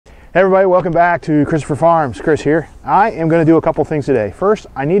Hey everybody, welcome back to Christopher Farms. Chris here. I am going to do a couple things today. First,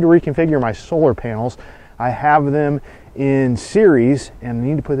 I need to reconfigure my solar panels. I have them in series and I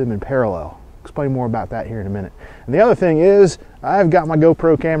need to put them in parallel. Explain more about that here in a minute. And the other thing is I've got my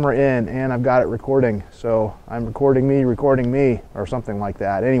GoPro camera in and I've got it recording. So I'm recording me, or something like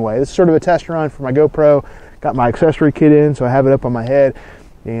that. Anyway, this is sort of a test run for my GoPro. Got my accessory kit in, so I have it up on my head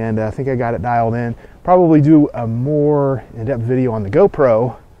and I think I got it dialed in. Probably do a more in-depth video on the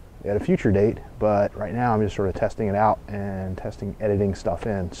GoPro at a future date, but right now I'm just sort of testing it out and editing stuff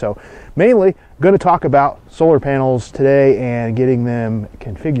in. So mainly going to talk about solar panels today and getting them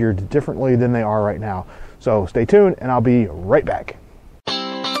configured differently than they are right now. So stay tuned and I'll be right back.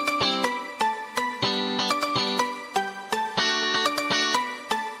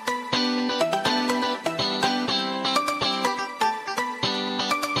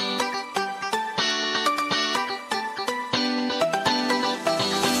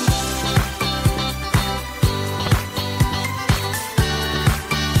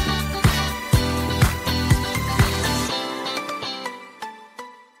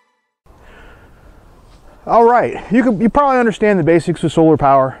 All right, you probably understand the basics of solar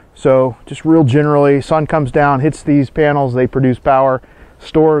power. So just real generally, sun comes down, hits these panels, they produce power,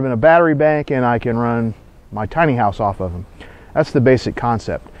 store them in a battery bank, and I can run my tiny house off of them. That's the basic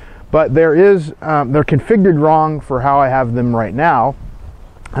concept. But they're configured wrong for how I have them right now,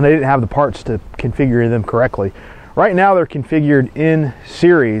 and I didn't have the parts to configure them correctly. Right now they're configured in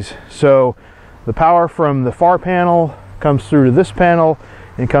series, so the power from the far panel comes through to this panel,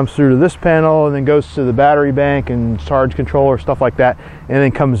 and comes through to this panel, and then goes to the battery bank and charge controller, stuff like that, and then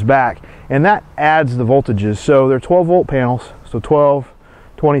comes back. And that adds the voltages. So they're 12 volt panels, so 12,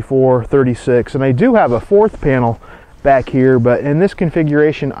 24, 36, and I do have a fourth panel back here, but in this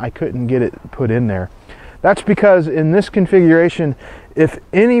configuration I couldn't get it put in there. That's because in this configuration, if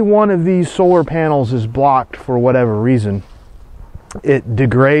any one of these solar panels is blocked for whatever reason, it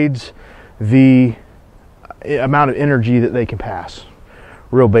degrades the amount of energy that they can pass,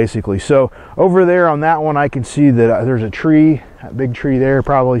 real basically. So over there on that one, I can see that there's a tree, a big tree there,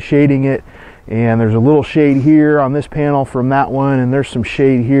 probably shading it, and there's a little shade here on this panel from that one, and there's some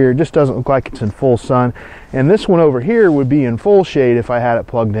shade here. It just doesn't look like it's in full sun. And this one over here would be in full shade if I had it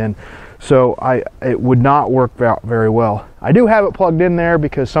plugged in, so it would not work out very well. I do have it plugged in there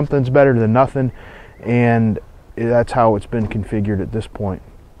because something's better than nothing, and that's how it's been configured at this point.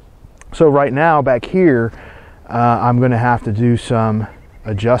 So right now back here, I'm going to have to do some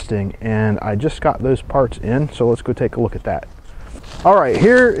adjusting, and I just got those parts in, so let's go take a look at that. All right,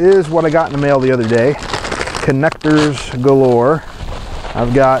 here is what I got in the mail the other day. Connectors galore.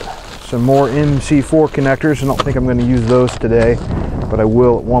 I've got some more MC4 connectors. I don't think I'm going to use those today, but I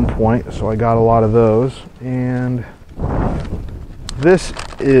will at one point, so I got a lot of those. And this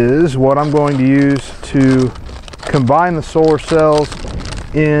is what I'm going to use to combine the solar cells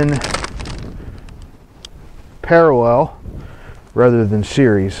in parallel rather than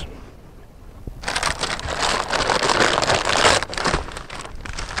series.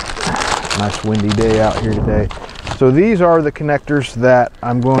 Nice windy day out here today. So these are the connectors that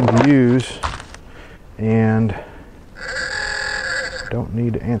I'm going to use, and don't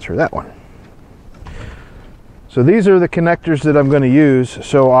need to answer that one. So these are the connectors that I'm going to use.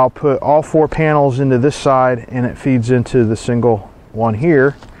 So I'll put all four panels into this side, and it feeds into the single one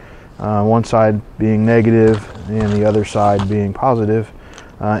here. One side being negative and the other side being positive.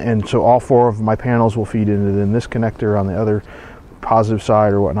 And so all four of my panels will feed into then this connector on the other positive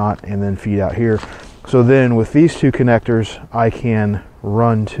side or whatnot, and then feed out here. So then with these two connectors, I can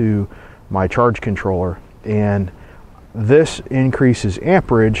run to my charge controller, and this increases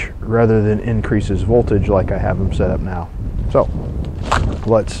amperage rather than increases voltage like I have them set up now. So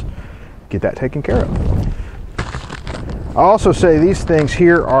let's get that taken care of. I'll also say these things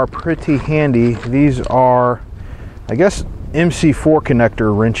here are pretty handy. These are, I guess, MC4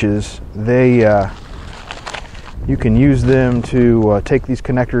 connector wrenches. You can use them to take these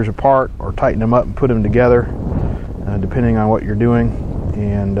connectors apart or tighten them up and put them together, depending on what you're doing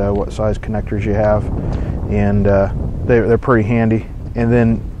and what size connectors you have. And they're pretty handy. And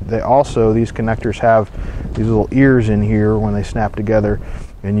then these connectors have these little ears in here when they snap together,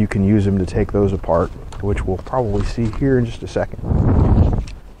 and you can use them to take those apart, which we'll probably see here in just a second.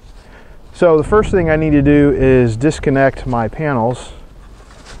 So the first thing I need to do is disconnect my panels.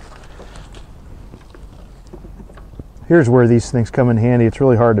 Here's where these things come in handy. It's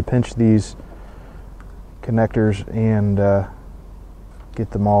really hard to pinch these connectors and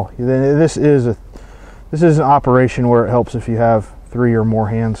get them all. This is an operation where it helps if you have 3 or more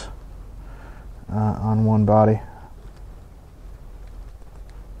hands on one body.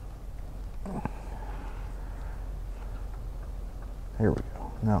 Here we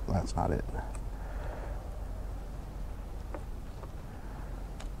go. No, that's not it.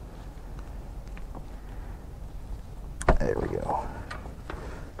 There we go.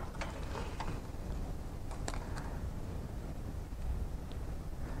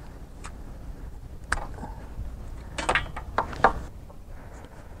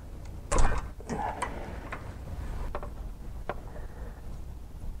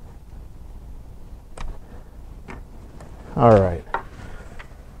 All right,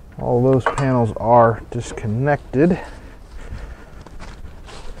 all those panels are disconnected.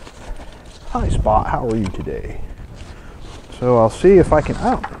 Hi Spot, how are you today? So I'll see if I can,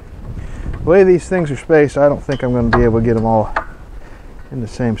 the way these things are spaced, I don't think I'm going to be able to get them all in the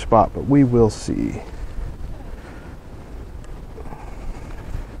same spot, but we will see.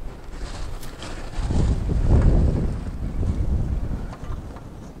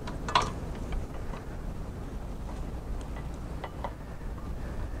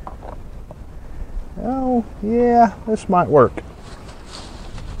 Oh, yeah, this might work.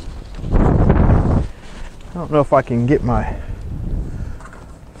 I don't know if I can get my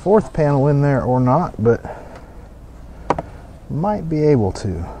fourth panel in there or not, but might be able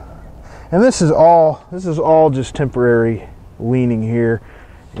to. And this is all just temporary leaning here.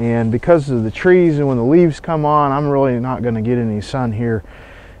 And because of the trees and when the leaves come on, I'm really not going to get any sun here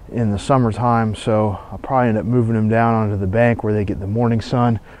in the summertime. So I'll probably end up moving them down onto the bank where they get the morning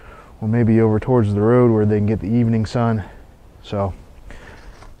sun, or maybe over towards the road where they can get the evening sun. So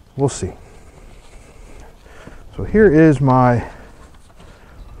we'll see. So here is my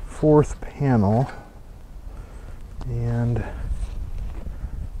fourth panel, and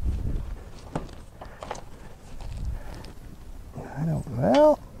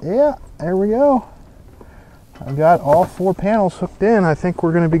well, yeah, there we go. I've got all four panels hooked in. I think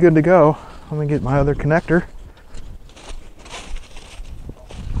we're going to be good to go. Let me get my other connector.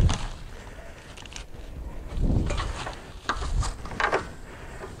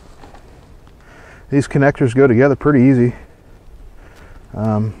 These connectors go together pretty easy.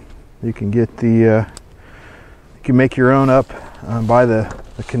 You can get you can make your own up, buy the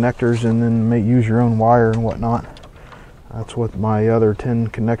connectors, and then use your own wire and whatnot. That's what my other 10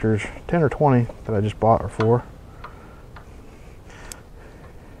 connectors, 10 or 20 that I just bought are for.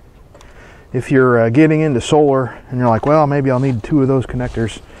 If you're getting into solar and you're like, well, maybe I'll need 2 of those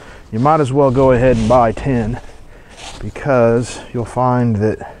connectors, you might as well go ahead and buy 10, because you'll find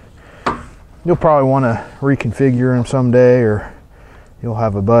that you'll probably want to reconfigure them someday, or you'll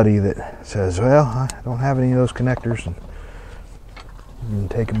have a buddy that says, well, I don't have any of those connectors, and you can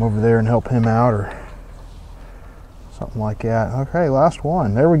take them over there and help him out or something like that. Okay, last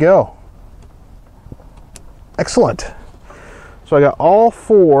one. There we go. Excellent. So I got all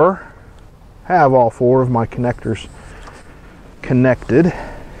four of my connectors connected.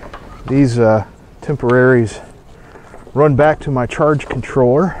 These temporaries run back to my charge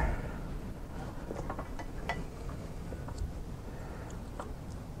controller.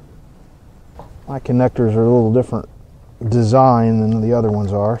 My connectors are a little different design than the other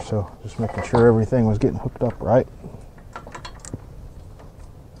ones are, so just making sure everything was getting hooked up right.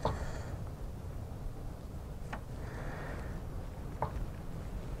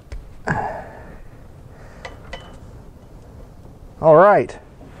 All right,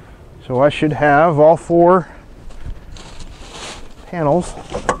 so I should have all four panels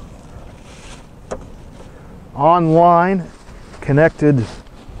online, connected.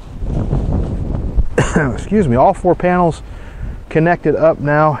 Excuse me, all four panels connected up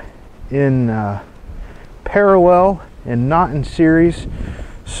now in parallel and not in series,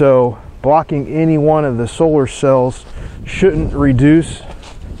 so blocking any one of the solar cells shouldn't reduce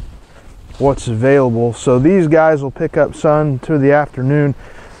what's available. So these guys will pick up sun through the afternoon.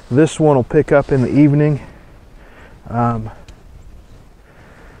 This one will pick up in the evening, and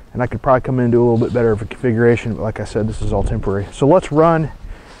I could probably come in and do a little bit better of a configuration, but like I said, this is all temporary. So let's run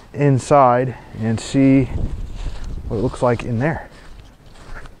inside and see what it looks like in there.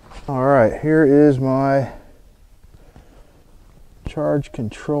 All right, here is my charge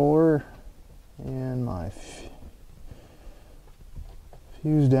controller and my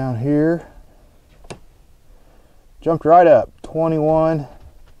fuse down here. Jumped right up. 21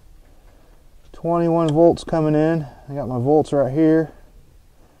 volts coming in. I got my volts right here.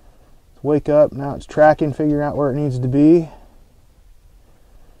 Let's wake up. Now it's tracking, figuring out where it needs to be.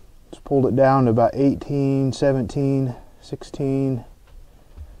 Just pulled it down to about 18, 17, 16.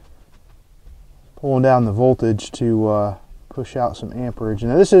 Pulling down the voltage to push out some amperage.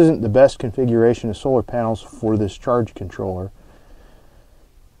 Now this isn't the best configuration of solar panels for this charge controller,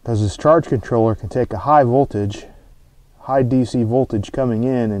 because this charge controller can take a high voltage, high DC voltage coming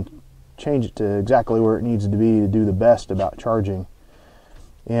in and change it to exactly where it needs to be to do the best about charging.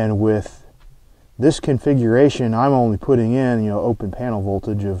 And with this configuration, I'm only putting in, open panel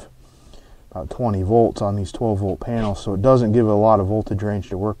voltage of about 20 volts on these 12 volt panels, so it doesn't give a lot of voltage range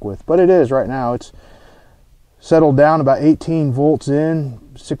to work with. But it is right now. It's settled down about 18 volts in,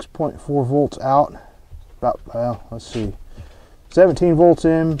 6.4 volts out. Well, let's see, 17 volts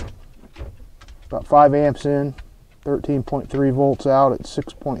in, about 5 amps in, 13.3 volts out at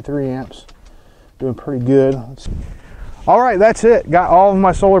 6.3 amps. Doing pretty good. All right, that's it. Got all of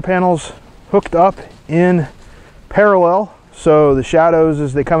my solar panels hooked up in parallel, so the shadows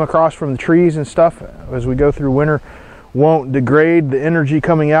as they come across from the trees and stuff as we go through winter won't degrade the energy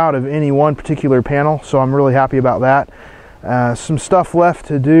coming out of any one particular panel, so I'm really happy about that. Some stuff left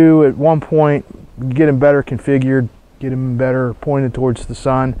to do at one point, get them better configured, get them better pointed towards the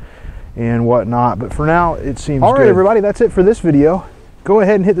sun and whatnot, but for now it seems all right, good. Everybody, that's it for this video. Go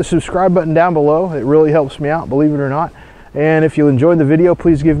ahead and hit the subscribe button down below. It really helps me out, believe it or not. And if you enjoyed the video,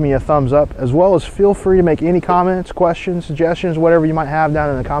 please give me a thumbs up, as well as feel free to make any comments, questions, suggestions, whatever you might have down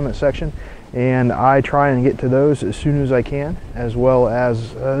in the comment section, and I try and get to those as soon as I can, as well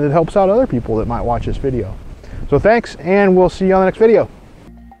as it helps out other people that might watch this video. So thanks, and we'll see you on the next video.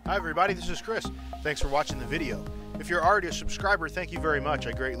 Hi everybody, this is Chris. Thanks for watching the video. If you're already a subscriber, thank you very much.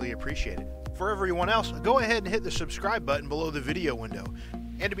 I greatly appreciate it. For everyone else, go ahead and hit the subscribe button below the video window.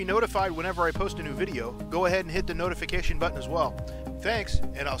 And to be notified whenever I post a new video, go ahead and hit the notification button as well. Thanks,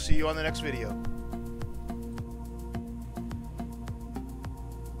 and I'll see you on the next video.